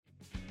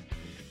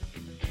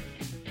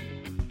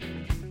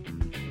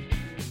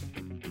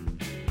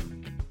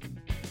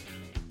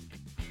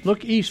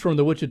Look east from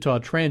the Wichita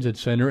Transit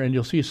Center and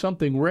you'll see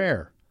something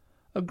rare,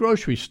 a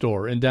grocery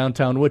store in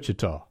downtown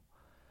Wichita.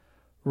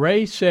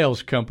 Ray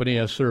Sales Company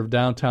has served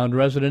downtown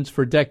residents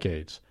for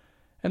decades,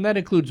 and that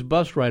includes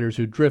bus riders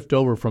who drift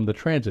over from the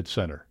transit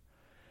center.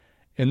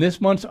 In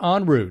this month's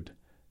En Route,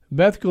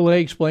 Beth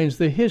Goulet explains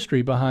the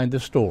history behind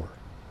the store.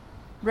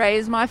 Ray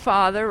is my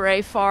father,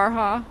 Ray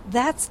Farha.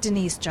 That's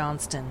Denise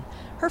Johnston.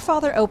 Her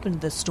father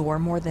opened the store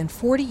more than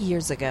 40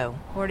 years ago.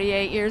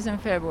 48 years in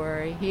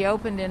February. He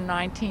opened in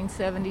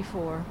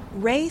 1974.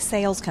 Ray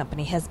Sales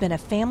Company has been a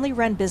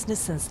family-run business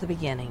since the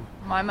beginning.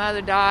 My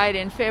mother died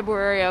in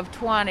February of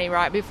 20,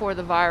 right before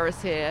the virus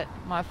hit.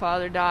 My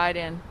father died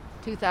in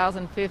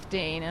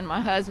 2015, and my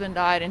husband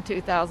died in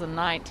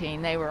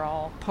 2019. They were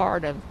all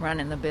part of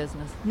running the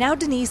business. Now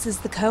Denise is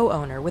the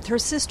co-owner with her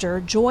sister,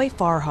 Joy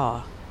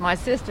Farha. My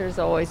sister's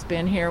always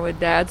been here with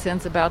Dad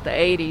since about the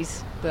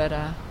 80s, but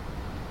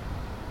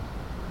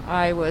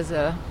I was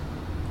a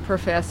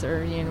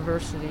professor at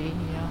university,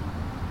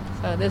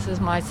 so this is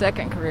my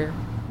second career.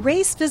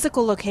 Ray's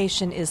physical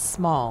location is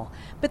small,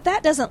 but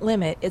that doesn't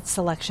limit its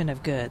selection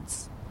of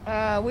goods.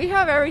 We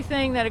have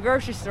everything that a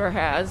grocery store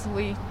has.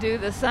 We do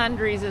the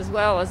sundries as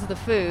well as the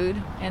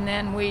food, and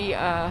then we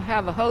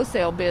have a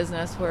wholesale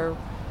business where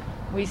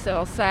we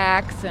sell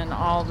sacks and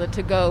all the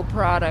to-go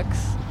products.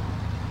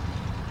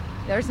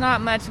 There's not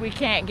much we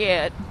can't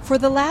get. For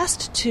the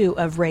last 2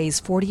 of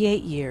Ray's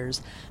 48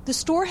 years, the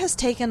store has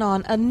taken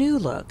on a new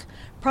look.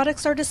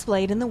 Products are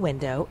displayed in the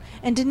window,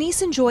 and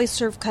Denise and Joy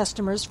serve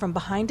customers from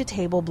behind a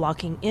table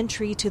blocking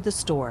entry to the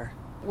store.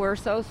 We're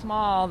so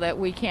small that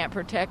we can't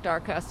protect our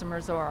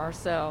customers or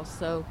ourselves,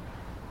 so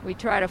we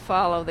try to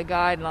follow the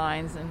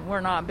guidelines, and we're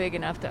not big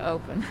enough to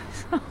open.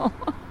 So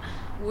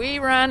we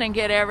run and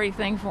get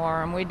everything for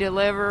them. We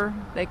deliver.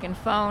 They can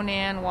phone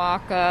in,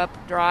 walk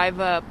up, drive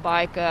up,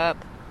 bike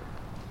up.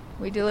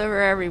 We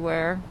deliver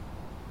everywhere.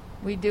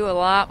 We do a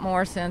lot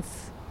more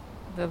since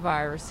the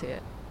virus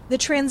hit. The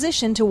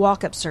transition to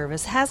walk-up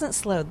service hasn't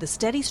slowed the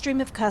steady stream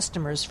of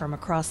customers from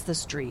across the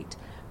street,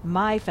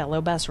 my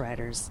fellow bus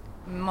riders.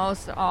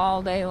 Most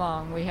all day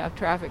long we have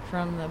traffic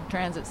from the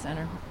transit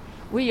center.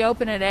 We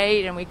open at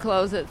 8 and we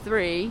close at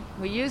 3.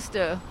 We used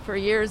to, for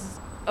years,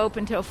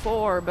 open till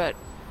 4, but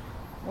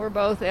we're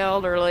both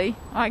elderly.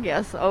 I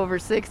guess over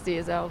 60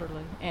 is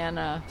elderly.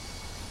 And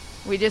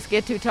we just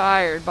get too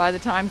tired. By the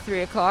time 3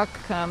 o'clock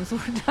comes,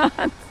 we're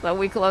done. So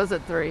we close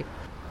at 3.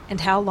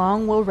 And how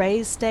long will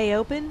Ray's stay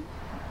open?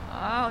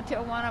 Oh,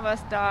 until one of us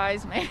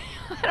dies, maybe.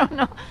 I don't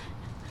know.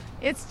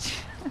 It's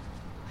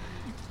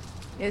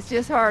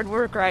just hard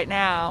work right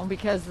now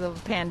because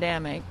of the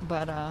pandemic.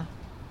 But, I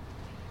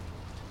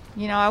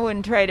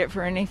wouldn't trade it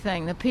for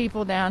anything. The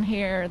people down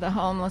here, the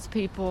homeless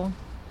people,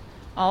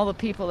 all the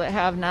people that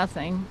have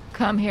nothing,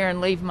 come here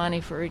and leave money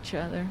for each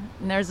other.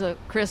 And there's a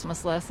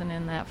Christmas lesson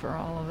in that for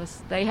all of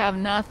us. They have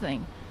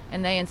nothing,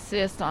 and they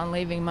insist on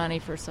leaving money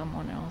for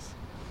someone else.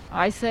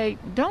 I say,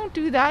 don't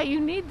do that, you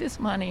need this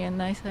money. And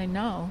they say,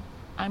 no,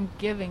 I'm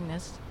giving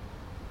this.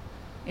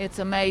 It's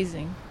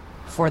amazing.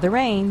 For The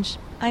Range,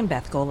 I'm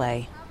Beth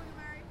Goulet.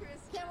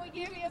 Can we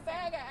give you a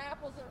bag of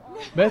apples or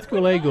oranges? Beth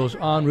Goulet goes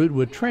en route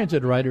with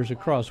transit riders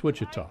across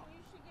Wichita.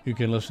 You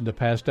can listen to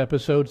past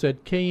episodes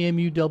at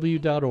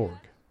kmuw.org.